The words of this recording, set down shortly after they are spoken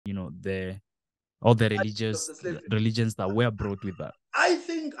the all the Of religious the slavery. religions that were brought with that? I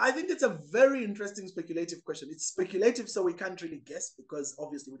think it's a very interesting speculative question. It's speculative, so we can't really guess because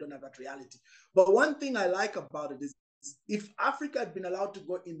obviously we don't have that reality. But one thing I like about it is if Africa had been allowed to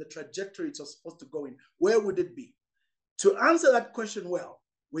go in the trajectory it was supposed to go in, where would it be? To answer that question well,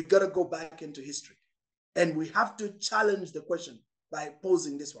 we got to go back into history. And we have to challenge the question by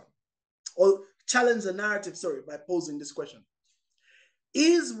posing this one, or challenge the narrative, sorry, by posing this question.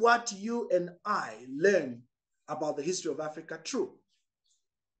 Is what you and I learn about the history of Africa true?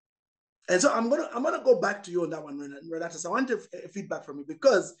 And so I'm gonna go back to you on that one, Renata. So I want feedback from you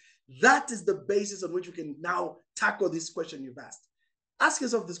because that is the basis on which we can now tackle this question you've asked. Ask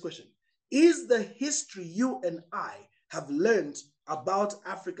yourself this question: is the history you and I have learned about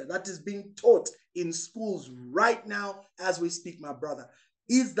Africa that is being taught in schools right now as we speak, my brother,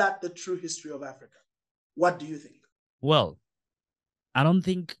 is that the true history of Africa? What do you think? Well, I don't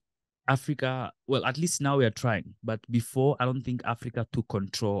think Africa, well, at least now we are trying, but before, I don't think Africa took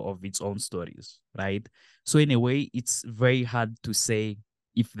control of its own stories, right? So, in a way, it's very hard to say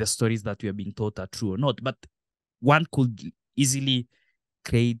if the stories that we are being taught are true or not. But one could easily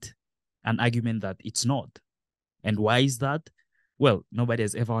create an argument that it's not. And why is that? Well, nobody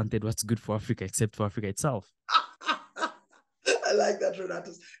has ever wanted what's good for Africa except for Africa itself. I like that,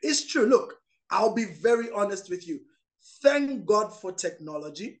 Renatus. It's true. Look, I'll be very honest with you. Thank God for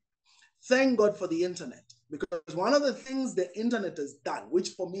technology. Thank God for the internet. Because one of the things the internet has done, which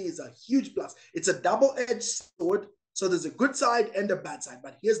for me is a huge plus, it's a double-edged sword. So there's a good side and a bad side.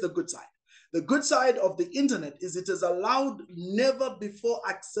 But here's the good side. The good side of the internet is it has allowed never before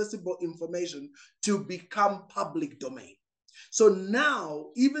accessible information to become public domain. So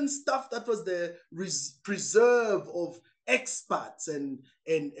now, even stuff that was the preserve of experts and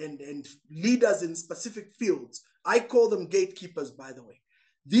leaders in specific fields, I call them gatekeepers, by the way.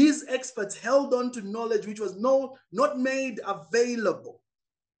 These experts held on to knowledge which was not made available.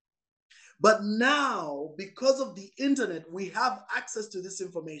 But now, because of the internet, we have access to this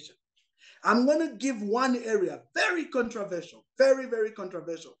information. I'm going to give one area, very controversial, very, very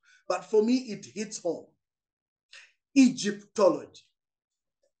controversial. But for me, it hits home. Egyptology.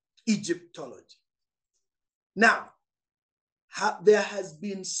 Egyptology. Now, there has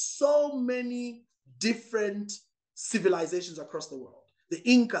been so many different civilizations across the world. The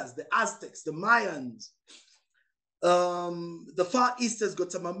Incas, the Aztecs, the Mayans. The Far East has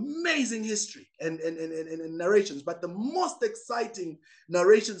got some amazing history and narrations, but the most exciting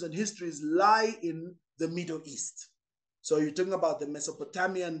narrations and histories lie in the Middle East. So you're talking about the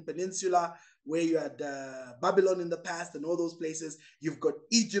Mesopotamian Peninsula, where you had Babylon in the past and all those places. You've got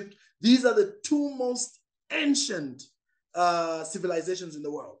Egypt. These are the two most ancient civilizations in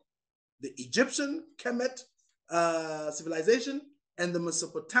the world. The Egyptian Kemet civilization and the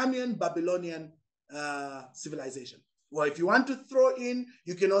Mesopotamian Babylonian civilization. Well, if you want to throw in,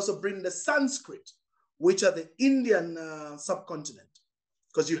 you can also bring the Sanskrit, which are the Indian subcontinent,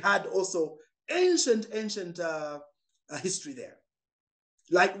 because you had also ancient history there.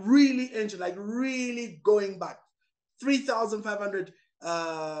 Like really ancient, like really going back 3,500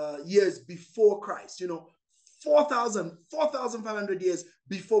 years before Christ, 4,500 years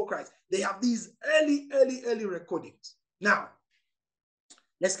before Christ. They have these early recordings. Now,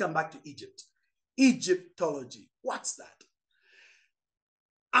 let's come back to Egypt. Egyptology. What's that?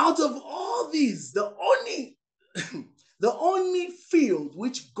 Out of all these, the only field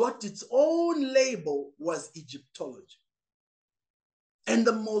which got its own label was Egyptology. And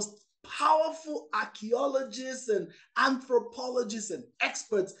the most powerful archaeologists and anthropologists and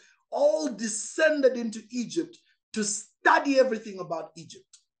experts all descended into Egypt to study everything about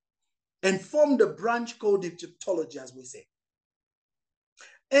Egypt and formed a branch called Egyptology, as we say.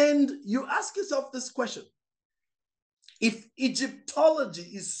 And you ask yourself this question: if Egyptology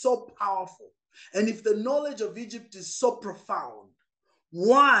is so powerful, and if the knowledge of Egypt is so profound,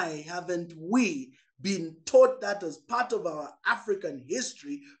 why haven't we been taught that as part of our African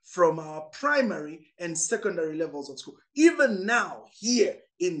history from our primary and secondary levels of school? Even now, here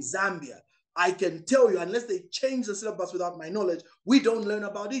in Zambia, I can tell you, unless they change the syllabus without my knowledge, we don't learn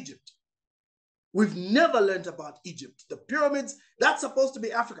about Egypt. We've never learned about Egypt. The pyramids, that's supposed to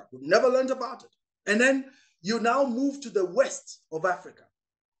be Africa. We've never learned about it. And then you now move to the west of Africa.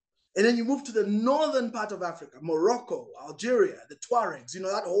 And then you move to the northern part of Africa, Morocco, Algeria, the Tuaregs,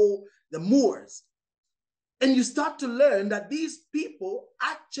 the Moors. And you start to learn that these people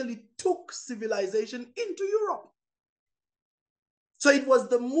actually took civilization into Europe. So it was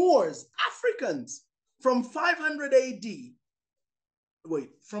the Moors, Africans, from 500 AD,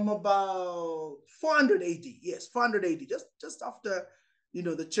 from about 400 AD, yes, 400 AD, just after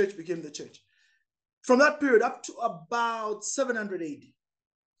the church became the church. From that period up to about 700 AD,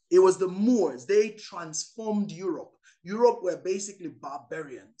 it was the Moors. They transformed Europe. Europe were basically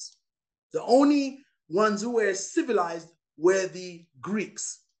barbarians. The only ones who were civilized were the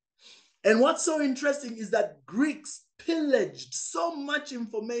Greeks. And what's so interesting is that Greeks pillaged so much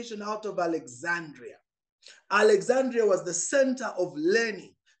information out of Alexandria. Alexandria was the center of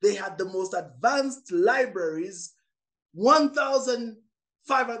learning. They had the most advanced libraries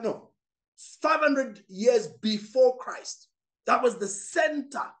 500 years before Christ. That was the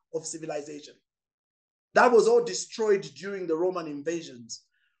center of civilization. That was all destroyed during the Roman invasions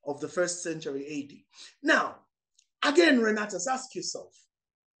of the 1st century AD. Now, again, Renatus, ask yourself,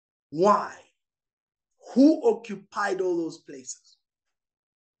 why? Who occupied all those places?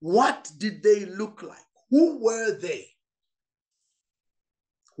 What did they look like? Who were they?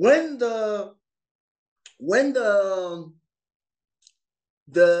 When the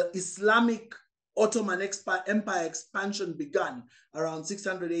Islamic Ottoman Empire expansion began around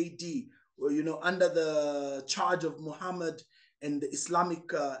 600 AD, under the charge of Muhammad and the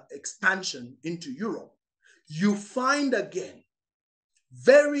Islamic expansion into Europe, you find again,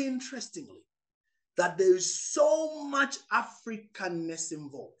 very interestingly, that there is so much Africanness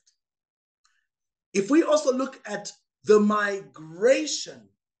involved. If we also look at the migration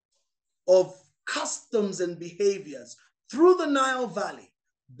of customs and behaviors through the Nile Valley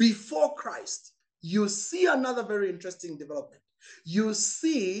before Christ, you see another very interesting development. You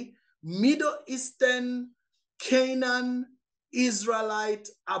see Middle Eastern, Canaan, Israelite,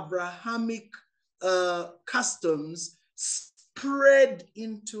 Abrahamic customs spread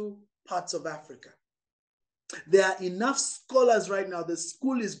into parts of Africa. There are enough scholars right now. The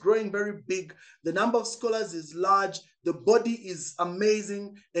school is growing very big. The number of scholars is large. The body is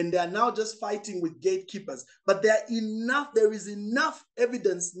amazing. And they are now just fighting with gatekeepers. But there is enough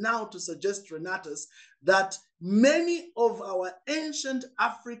evidence now to suggest, Renatus, that many of our ancient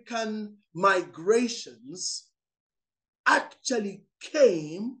African migrations actually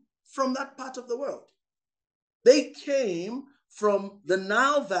came from that part of the world. They came from the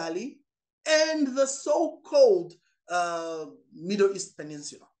Nile Valley and the so-called Middle East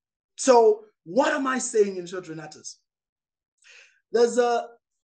Peninsula. So what am I saying in short, Renatus? There's a